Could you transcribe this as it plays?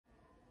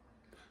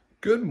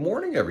Good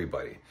morning,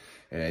 everybody.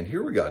 And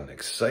here we got an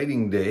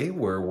exciting day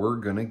where we're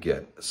going to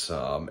get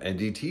some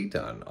NDT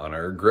done on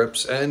our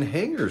grips and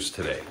hangers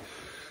today.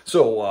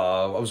 So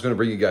I was going to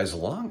bring you guys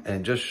along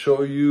and just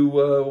show you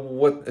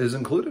what is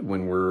included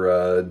when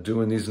we're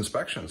doing these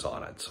inspections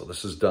on it. So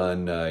this is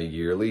done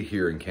yearly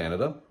here in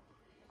Canada.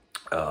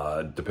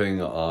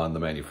 Depending on the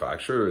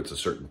manufacturer, it's a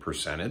certain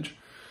percentage.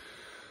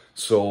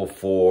 So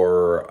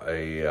for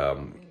a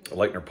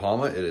Leitner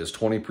Palma, it is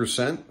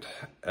 20%.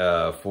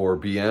 For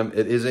BM,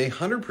 it is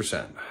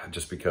 100%,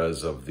 just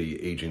because of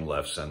the aging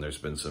lifts, and there's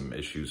been some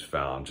issues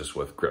found just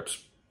with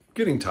grips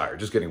getting tired,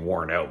 just getting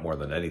worn out more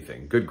than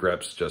anything. Good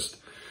grips just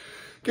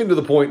getting to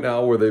the point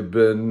now where they've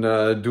been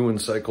doing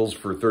cycles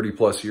for 30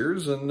 plus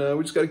years, and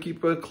we just got to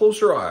keep a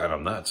closer eye on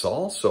them, that's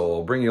all. So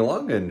I'll bring you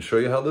along and show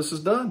you how this is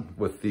done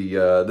with the,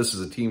 this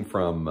is a team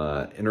from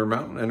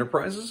Intermountain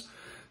Enterprises,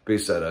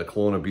 based out of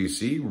Kelowna,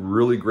 BC.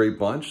 Really great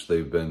bunch.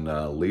 They've been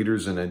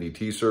leaders in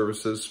NDT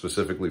services,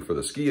 specifically for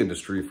the ski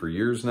industry for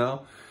years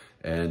now,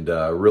 and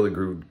really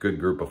good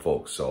group of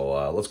folks.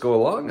 So let's go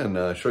along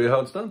and show you how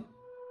it's done.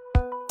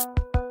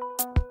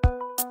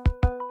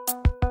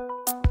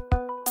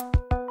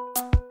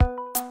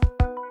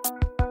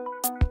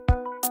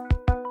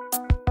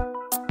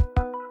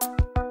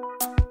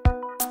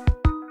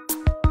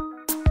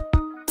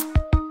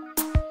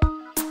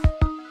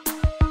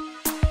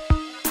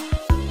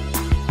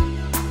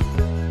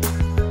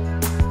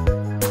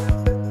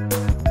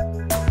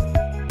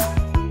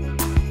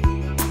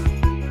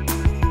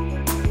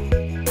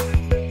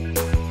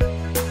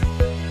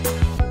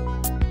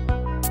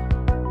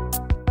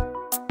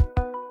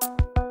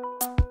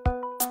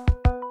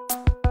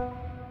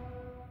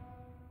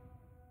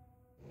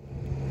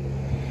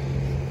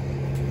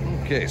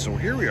 Okay, so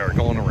here we are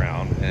going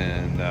around,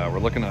 and we're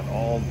looking at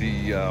all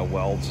the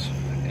welds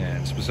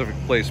and specific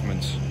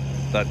placements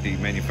that the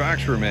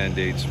manufacturer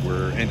mandates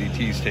where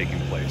NDT is taking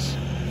place.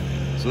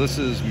 So this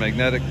is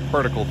magnetic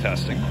particle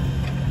testing.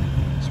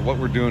 So what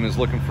we're doing is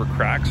looking for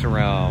cracks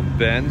around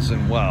bends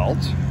and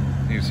welds.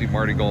 You see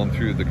Marty going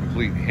through the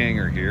complete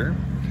hanger here.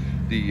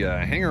 The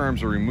hanger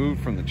arms are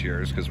removed from the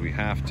chairs because we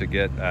have to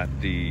get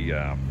at the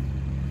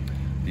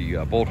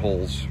bolt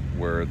holes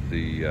where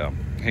the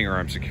hanger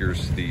arm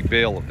secures the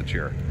bail of the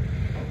chair.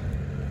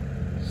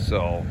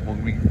 So we'll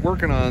be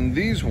working on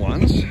these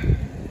ones,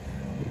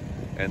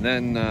 and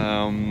then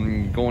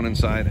going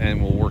inside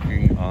and we're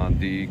working on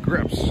the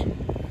grips.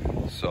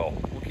 So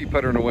we'll keep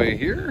puttering away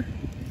here.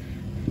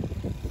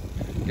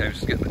 Guys,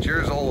 just getting the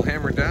chairs all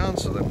hammered down,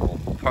 so then we'll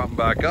pop them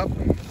back up,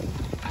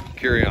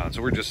 carry on.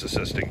 So we're just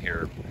assisting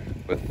here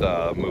with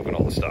moving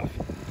all the stuff.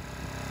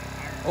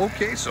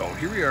 Okay, so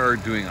here we are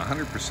doing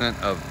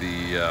 100% of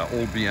the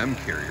old BM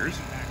carriers.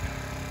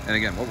 And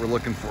again, what we're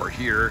looking for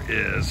here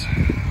is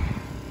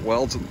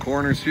welds at the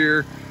corners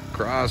here,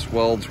 cross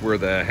welds where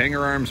the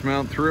hanger arms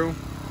mount through,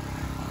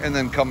 and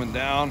then coming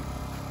down,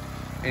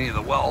 any of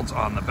the welds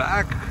on the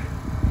back,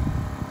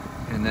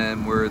 and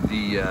then where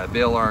the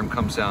bail arm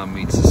comes down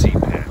meets the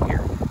seat pan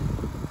here.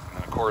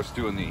 And of course,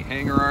 doing the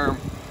hanger arm,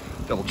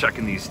 double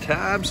checking these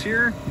tabs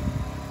here,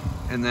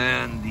 and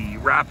then the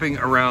wrapping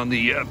around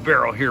the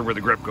barrel here where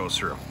the grip goes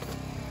through.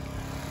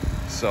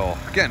 So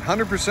again,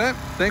 100%.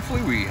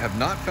 Thankfully, we have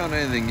not found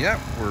anything yet.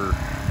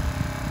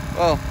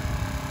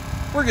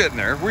 We're getting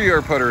there. We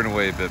are puttering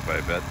away bit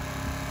by bit.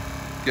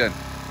 Again,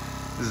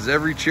 this is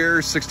every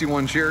chair,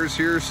 61 chairs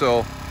here,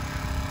 so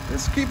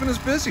it's keeping us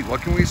busy.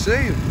 What can we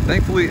say?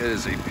 Thankfully, it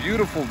is a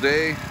beautiful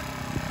day.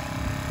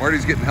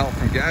 Marty's getting help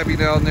from Gabby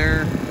down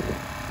there,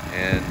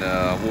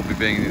 and we'll be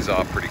banging these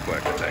off pretty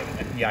quick, I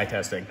think. MPI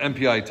testing.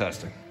 MPI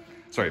testing.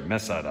 Sorry,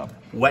 mess that up.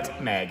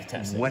 Wet mag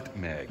testing. Wet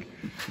mag.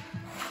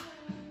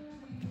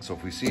 So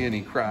if we see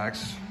any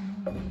cracks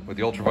with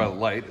the ultraviolet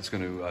light, it's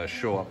going to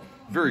show up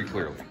very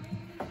clearly.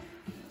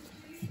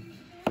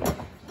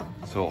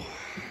 So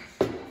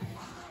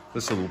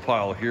this little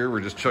pile here,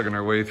 we're just chugging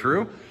our way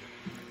through.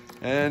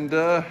 And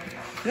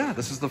yeah,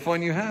 this is the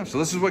fun you have. So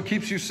this is what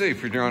keeps you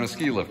safe if you're on a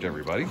ski lift,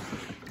 everybody.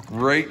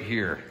 Right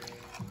here.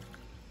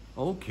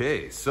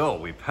 Okay, so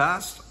we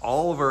passed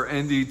all of our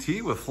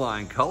NDT with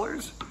flying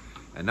colors.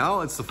 And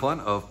now it's the fun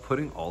of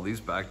putting all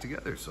these back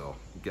together. So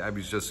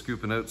Gabby's just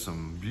scooping out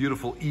some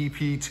beautiful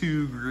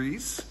EP2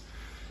 grease,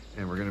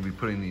 and we're gonna be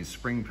putting these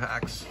spring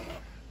packs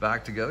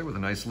back together with a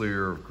nice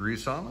layer of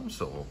grease on them,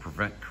 so it will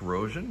prevent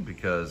corrosion,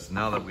 because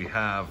now that we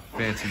have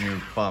fancy new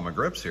Palma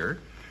grips here,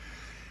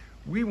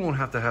 we won't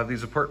have to have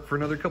these apart for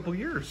another couple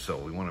years. So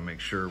we wanna make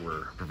sure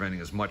we're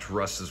preventing as much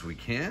rust as we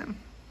can.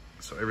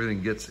 So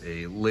everything gets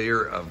a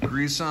layer of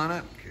grease on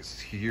it. Because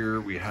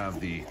here we have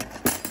the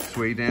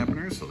sway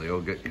dampeners, so they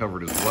all get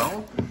covered as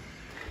well.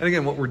 And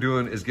again, what we're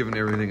doing is giving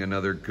everything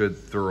another good,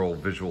 thorough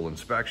visual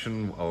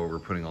inspection while we're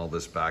putting all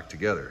this back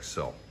together.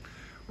 So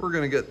we're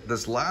gonna get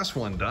this last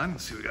one done.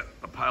 See, we got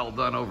a pile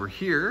done over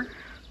here,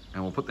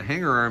 and we'll put the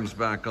hanger arms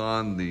back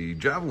on the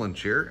Javelin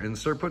chair and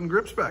start putting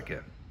grips back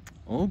in.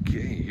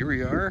 Okay, here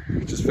we are,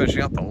 just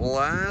finishing out the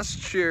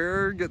last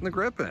chair, getting the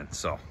grip in.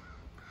 So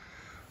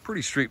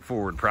pretty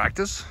straightforward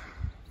practice.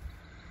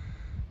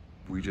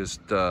 We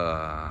just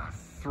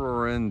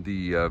throw in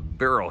the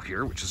barrel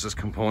here, which is this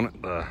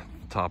component, the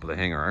top of the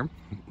hanger arm.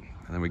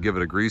 And then we give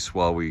it a grease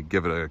while we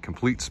give it a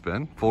complete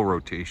spin, full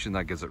rotation.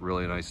 That gives it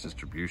really nice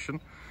distribution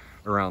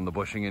around the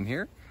bushing in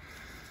here.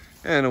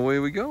 And away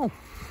we go.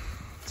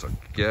 So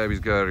Gabby's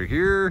got her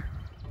here.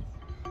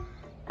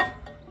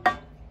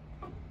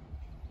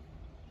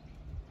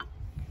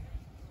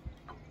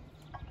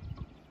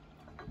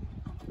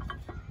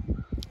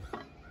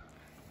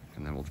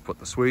 And then we'll put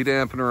the sway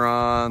dampener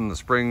on, the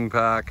spring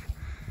pack,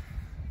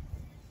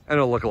 and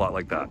it'll look a lot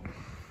like that.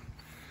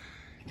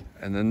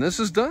 And then this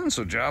is done.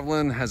 So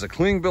Javelin has a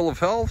clean bill of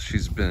health.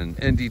 She's been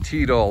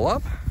NDT'd all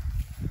up.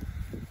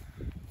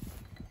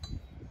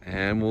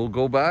 And we'll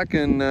go back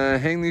and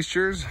hang these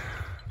chairs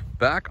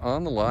back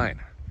on the line.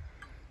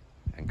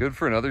 And good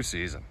for another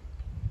season.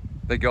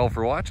 Thank you all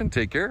for watching.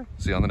 Take care.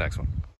 See you on the next one.